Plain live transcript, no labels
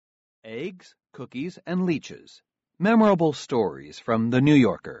Eggs, Cookies, and Leeches. Memorable Stories from The New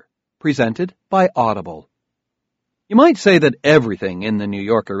Yorker. Presented by Audible. You might say that everything in The New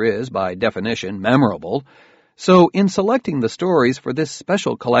Yorker is, by definition, memorable. So in selecting the stories for this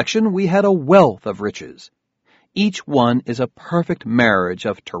special collection, we had a wealth of riches. Each one is a perfect marriage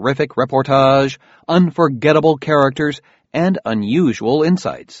of terrific reportage, unforgettable characters, and unusual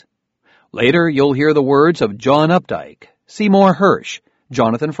insights. Later, you'll hear the words of John Updike, Seymour Hersh,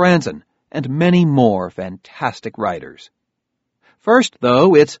 Jonathan Franzen, and many more fantastic writers. First,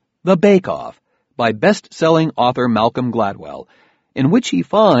 though, it's The Bake-Off by best-selling author Malcolm Gladwell, in which he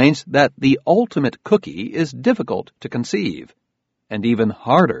finds that the ultimate cookie is difficult to conceive, and even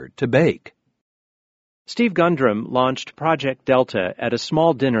harder to bake. Steve Gundrum launched Project Delta at a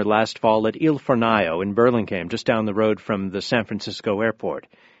small dinner last fall at Il Fornaio in Burlingame, just down the road from the San Francisco airport.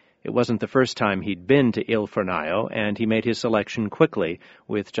 It wasn't the first time he'd been to Il Fornaio, and he made his selection quickly,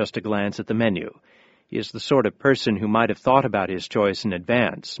 with just a glance at the menu. He is the sort of person who might have thought about his choice in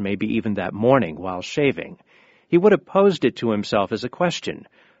advance, maybe even that morning while shaving. He would have posed it to himself as a question,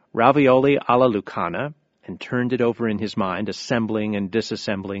 ravioli alla Lucana, and turned it over in his mind, assembling and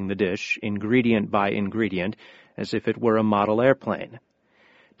disassembling the dish, ingredient by ingredient, as if it were a model airplane.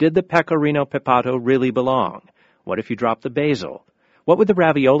 Did the pecorino pepato really belong? What if you dropped the basil? What would the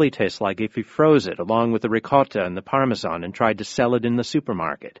ravioli taste like if you froze it, along with the ricotta and the parmesan, and tried to sell it in the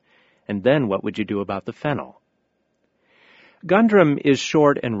supermarket? And then what would you do about the fennel? Gundrum is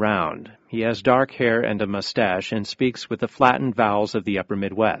short and round. He has dark hair and a mustache and speaks with the flattened vowels of the upper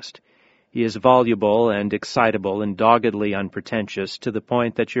Midwest. He is voluble and excitable and doggedly unpretentious to the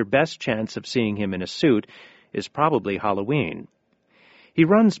point that your best chance of seeing him in a suit is probably Halloween. He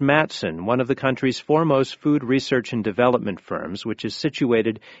runs Matson, one of the country's foremost food research and development firms, which is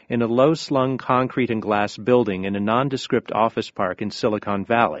situated in a low-slung concrete and glass building in a nondescript office park in Silicon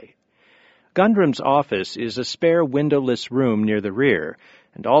Valley. Gundrum's office is a spare windowless room near the rear,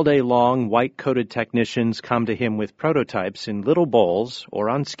 and all day long white-coated technicians come to him with prototypes in little bowls or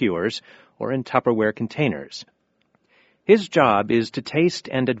on skewers or in Tupperware containers. His job is to taste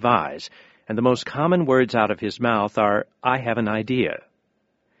and advise, and the most common words out of his mouth are, "I have an idea."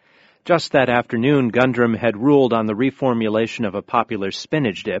 Just that afternoon, Gundrum had ruled on the reformulation of a popular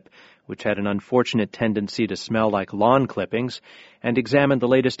spinach dip, which had an unfortunate tendency to smell like lawn clippings, and examined the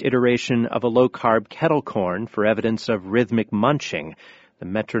latest iteration of a low-carb kettle corn for evidence of rhythmic munching, the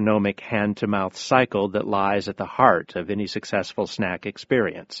metronomic hand-to-mouth cycle that lies at the heart of any successful snack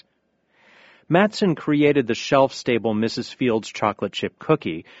experience. Matson created the shelf-stable Mrs. Field's chocolate chip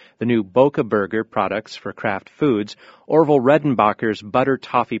cookie, the new Boca Burger products for Kraft Foods, Orville Redenbacher's butter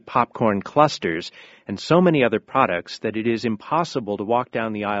toffee popcorn clusters, and so many other products that it is impossible to walk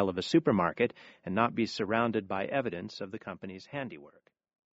down the aisle of a supermarket and not be surrounded by evidence of the company's handiwork.